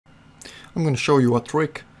I'm going to show you a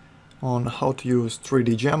trick on how to use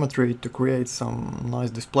 3D geometry to create some nice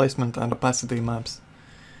displacement and opacity maps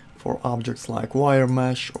for objects like wire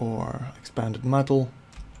mesh or expanded metal,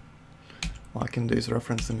 like in these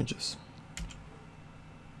reference images.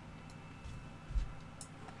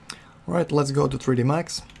 Alright, let's go to 3D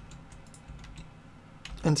Max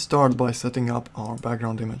and start by setting up our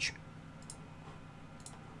background image.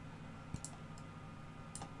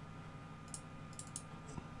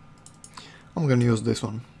 I'm going to use this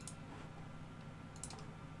one.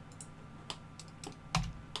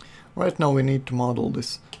 Right now we need to model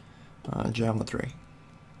this geometry.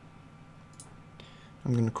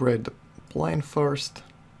 I'm going to create the plane first.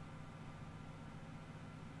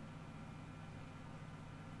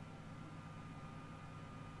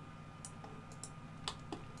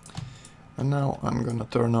 And now I'm going to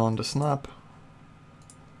turn on the snap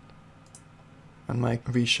and make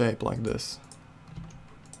a V-shape like this.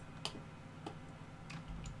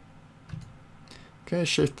 Okay,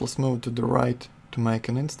 Shift plus move to the right to make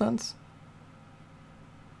an instance.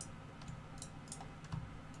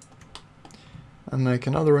 And make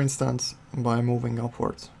another instance by moving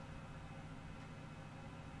upwards.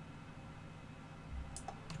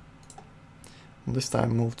 And this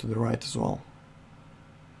time move to the right as well.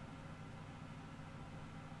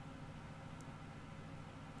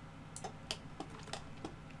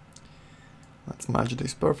 Let's match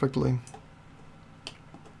this perfectly.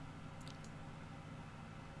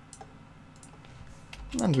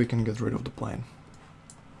 And we can get rid of the plane.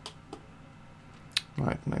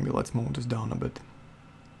 Right, maybe let's move this down a bit.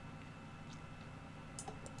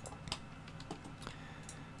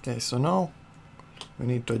 Okay, so now we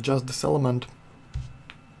need to adjust this element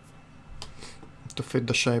to fit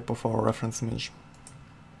the shape of our reference image.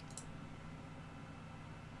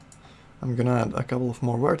 I'm gonna add a couple of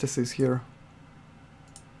more vertices here.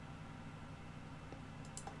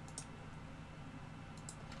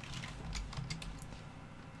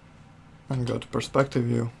 And go to perspective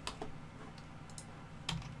view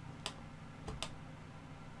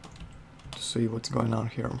to see what's going on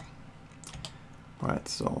here. Right,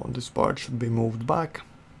 so this part should be moved back.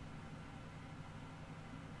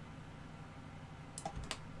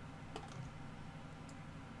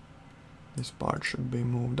 This part should be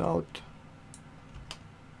moved out.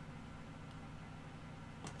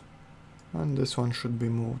 And this one should be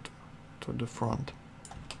moved to the front.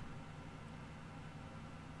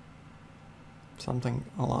 Something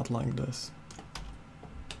a lot like this.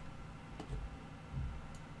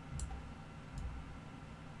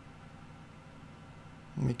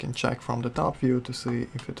 We can check from the top view to see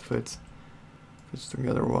if it fits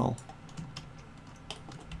together well.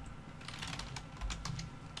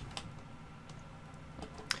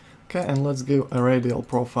 Okay, and let's give a radial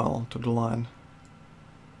profile to the line.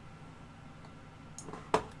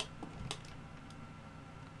 I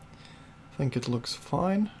think it looks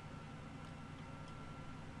fine.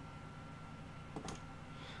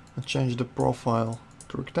 I'll change the profile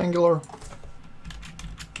to rectangular.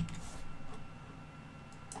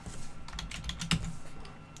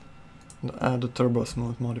 And add a turbo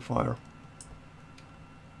smooth modifier.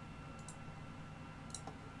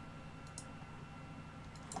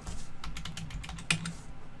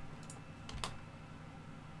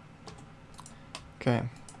 Okay.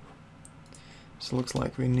 So looks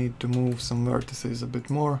like we need to move some vertices a bit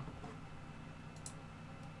more.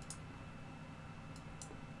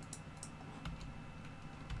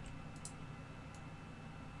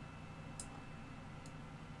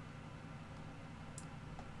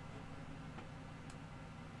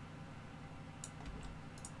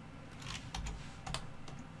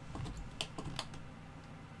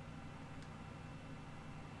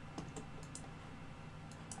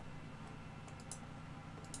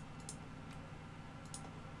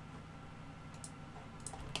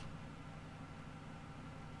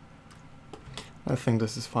 I think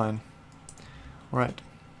this is fine. Right.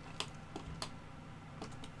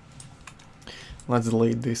 Let's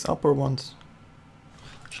delete these upper ones.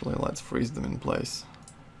 Actually, let's freeze them in place.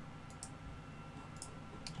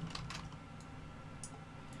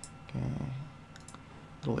 Okay.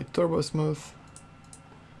 Delete turbo smooth.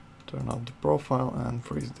 Turn off the profile and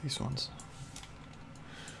freeze these ones.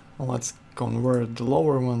 And let's convert the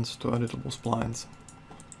lower ones to editable splines.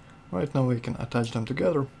 Right now we can attach them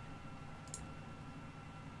together.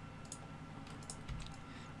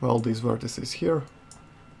 Weld these vertices here.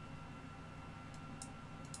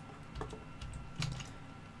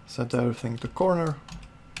 Set everything to corner.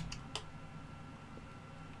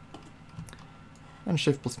 And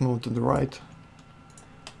Shift plus move to the right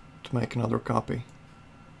to make another copy.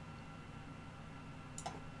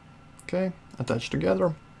 Okay, attach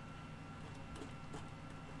together.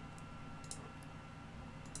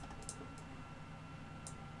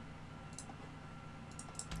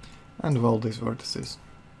 And weld these vertices.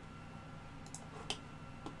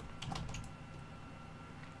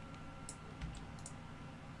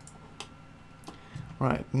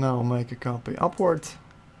 Right, now make a copy upwards.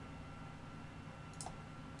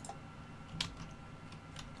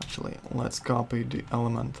 Actually, let's copy the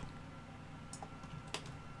element.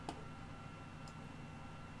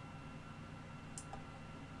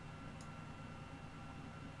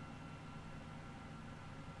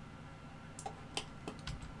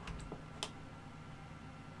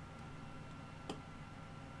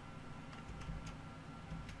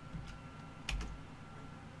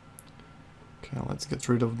 Okay, let's get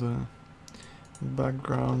rid of the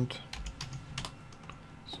background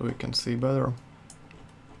so we can see better.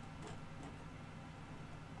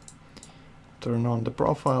 Turn on the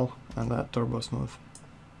profile and add turbo smooth.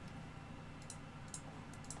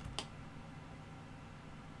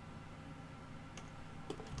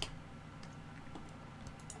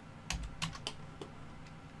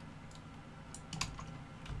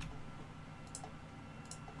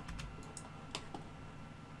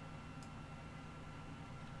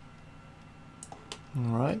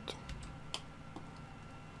 Alright.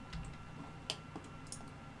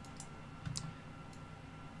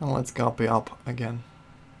 And let's copy up again.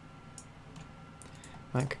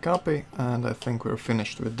 Make a copy, and I think we're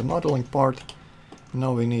finished with the modeling part.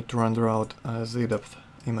 Now we need to render out a z-depth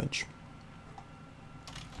image.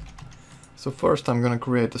 So first I'm gonna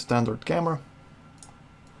create a standard camera.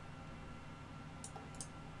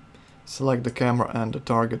 Select the camera and the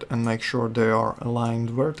target and make sure they are aligned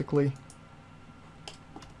vertically.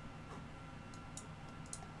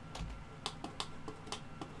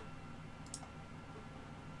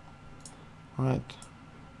 Right.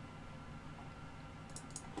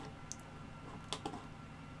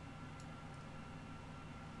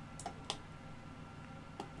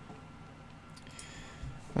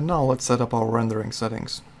 And now let's set up our rendering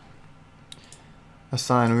settings.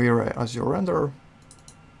 Assign Vray as your renderer.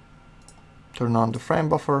 Turn on the frame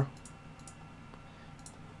buffer.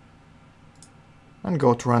 And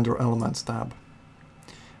go to Render Elements tab.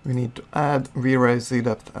 We need to add Vray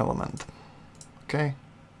Z-depth element. Okay.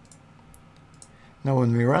 Now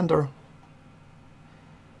when we render,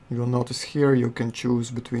 you will notice here you can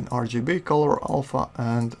choose between RGB, color, alpha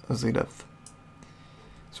and Z-depth.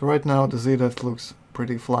 So right now the Z-depth looks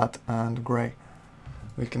pretty flat and gray.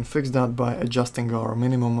 We can fix that by adjusting our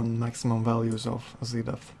minimum and maximum values of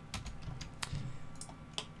Z-depth.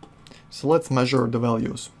 So let's measure the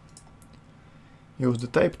values. Use the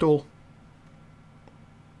tape tool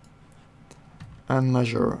and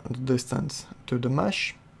measure the distance to the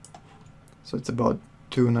mesh. So it's about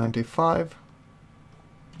 295,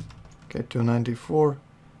 okay, 294,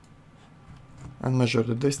 and measure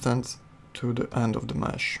the distance to the end of the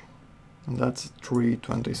mesh, and that's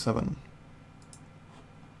 327.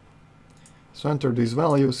 So enter these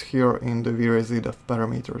values here in the Vray Z-depth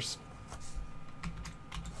parameters.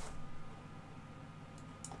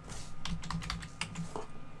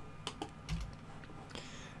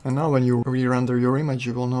 And now when you re-render your image,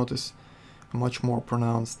 you will notice a much more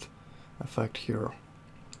pronounced effect here.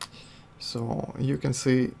 So you can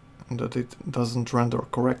see that it doesn't render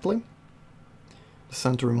correctly. The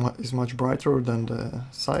center is much brighter than the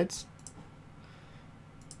sides,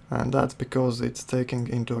 and that's because it's taking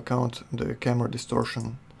into account the camera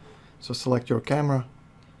distortion. So select your camera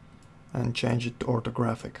and change it to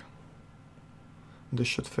orthographic. This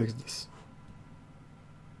should fix this.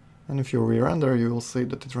 And if you re-render, you will see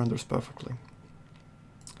that it renders perfectly.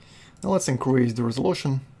 Now let's increase the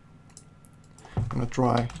resolution. I'm going to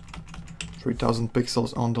try 3000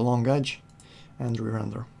 pixels on the long edge and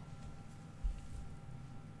re-render.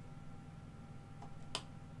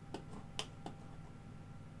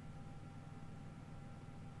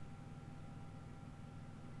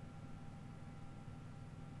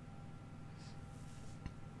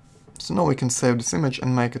 So now we can save this image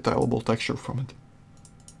and make a tileable texture from it.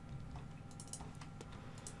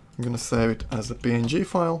 I'm going to save it as a PNG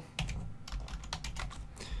file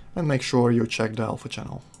and make sure you check the alpha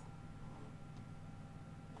channel.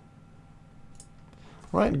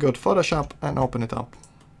 Right, go to Photoshop and open it up.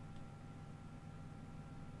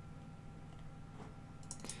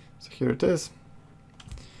 So here it is.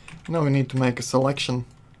 Now we need to make a selection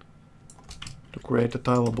to create a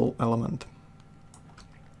tileable element.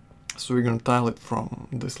 So we're going to tile it from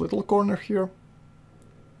this little corner here.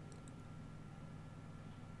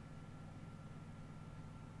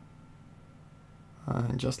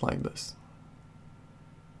 And just like this.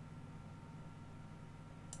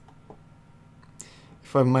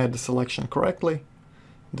 If I've made the selection correctly,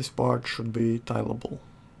 this part should be tileable.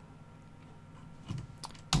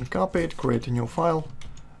 And copy it, create a new file,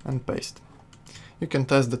 and paste. You can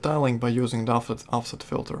test the tiling by using the offset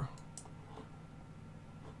filter.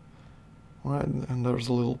 Right, and there's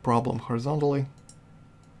a little problem horizontally,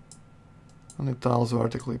 and it tiles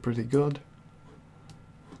vertically pretty good.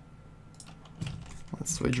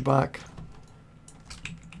 Let's switch back.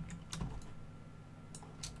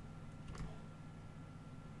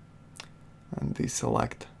 And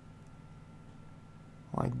deselect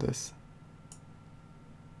like this.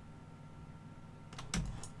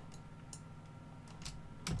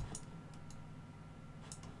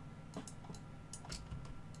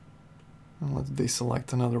 And let's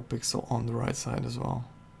deselect another pixel on the right side as well.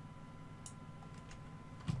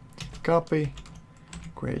 Copy,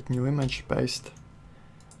 create new image, paste,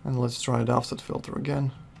 and let's try the offset filter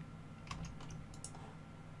again.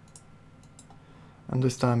 And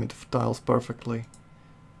this time it tiles perfectly.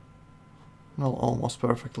 Well, almost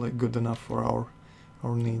perfectly, good enough for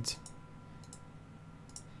our needs.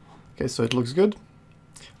 Okay, so it looks good.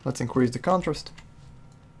 Let's increase the contrast.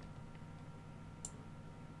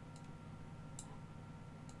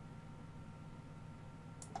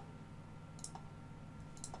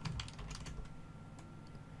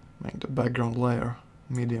 Make the background layer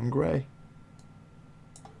medium gray.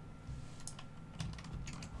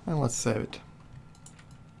 And let's save it.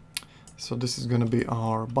 So this is going to be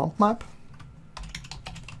our bump map.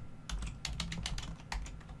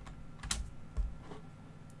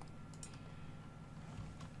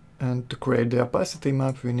 And to create the opacity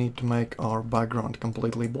map, we need to make our background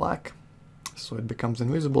completely black, so it becomes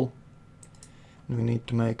invisible. And we need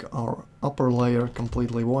to make our upper layer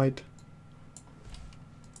completely white,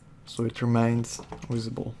 so it remains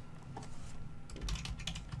visible.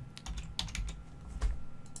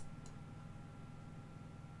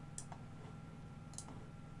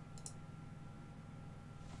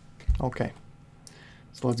 Okay,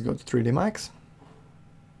 so let's go to 3D Max.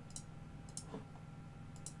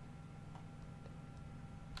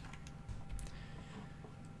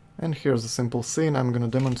 And here's a simple scene I'm going to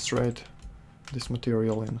demonstrate this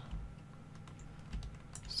material in.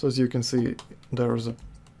 So as you can see, there's a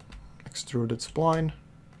extruded spline.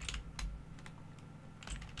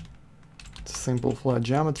 It's a simple flat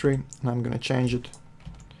geometry, and I'm going to change it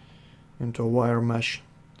into a wire mesh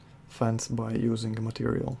fence by using a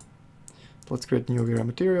material. Let's create a new Vray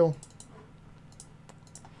material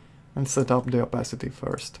and set up the opacity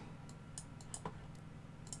first.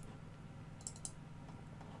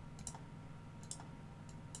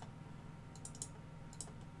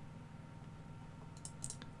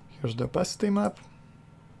 Here's the opacity map.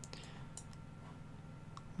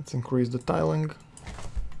 Let's increase the tiling,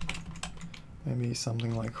 maybe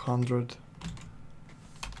something like 100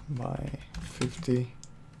 by 50.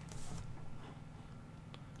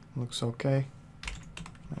 Looks okay.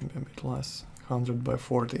 Maybe a bit less, 100 by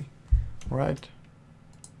 40, right?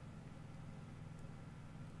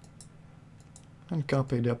 And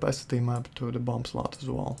copy the opacity map to the bump slot as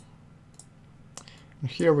well.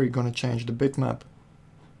 And here we're going to change the bitmap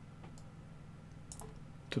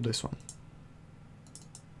to this one.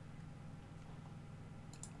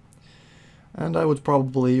 And I would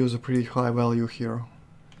probably use a pretty high value here,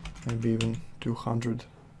 maybe even 200.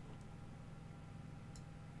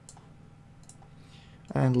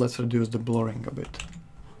 And let's reduce the blurring a bit.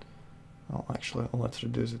 Oh, actually, let's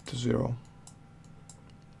reduce it to 0.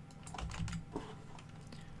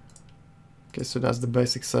 Okay, so that's the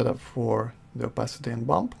basic setup for the opacity and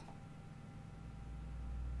bump.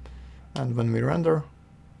 And when we render,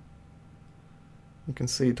 you can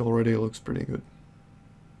see it already looks pretty good.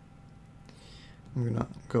 I'm gonna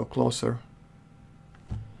go closer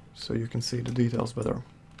so you can see the details better.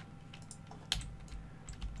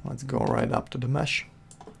 Let's go right up to the mesh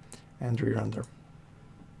and re-render.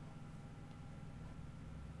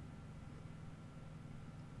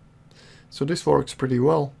 So this works pretty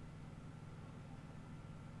well,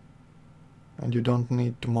 and you don't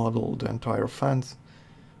need to model the entire fence.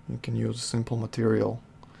 You can use a simple material,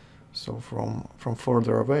 so from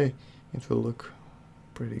further away it will look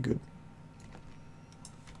pretty good.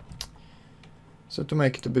 So to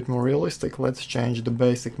make it a bit more realistic, let's change the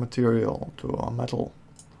basic material to a metal.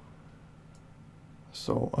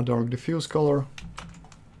 So a dark diffuse color,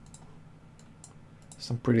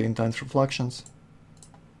 some pretty intense reflections.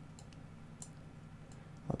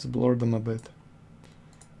 Let's blur them a bit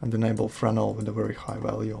and enable Fresnel with a very high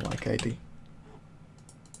value like 80.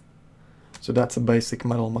 So that's a basic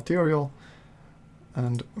metal material,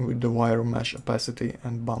 and with the wire mesh opacity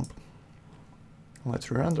and bump. Let's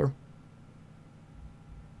re-render.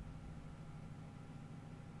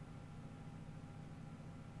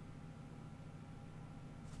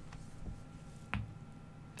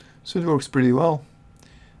 So it works pretty well.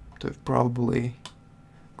 But I've probably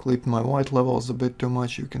clipped my white levels a bit too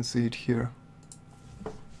much, you can see it here.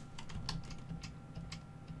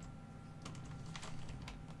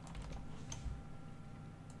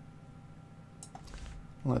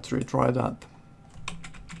 Let's retry that.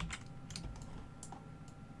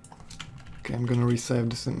 Okay, I'm gonna resave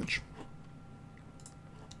this image.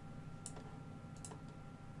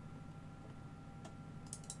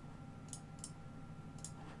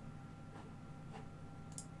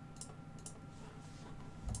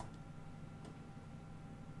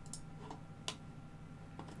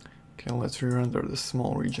 Okay, let's re-render this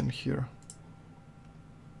small region here.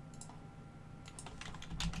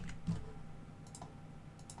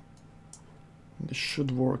 This should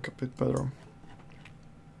work a bit better.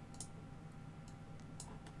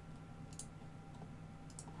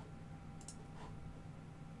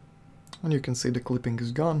 And you can see the clipping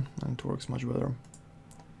is gone and it works much better.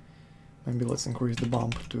 Maybe let's increase the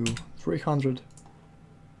bump to 300 to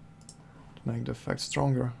make the effect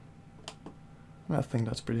stronger. And I think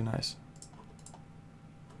that's pretty nice.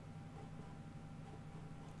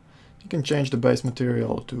 You can change the base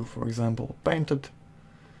material to, for example, painted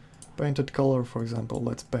color. For example,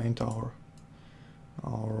 let's paint our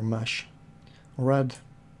mesh red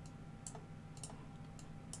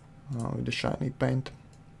with the shiny paint.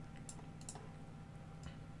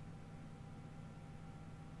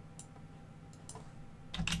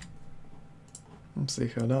 Let's see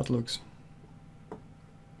how that looks.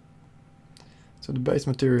 So the base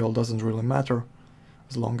material doesn't really matter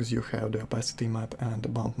as long as you have the opacity map and the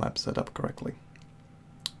bump map set up correctly.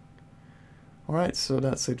 Alright, so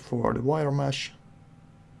that's it for the wire mesh.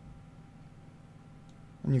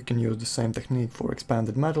 And you can use the same technique for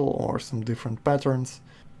expanded metal or some different patterns,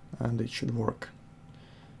 and it should work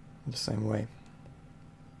the same way.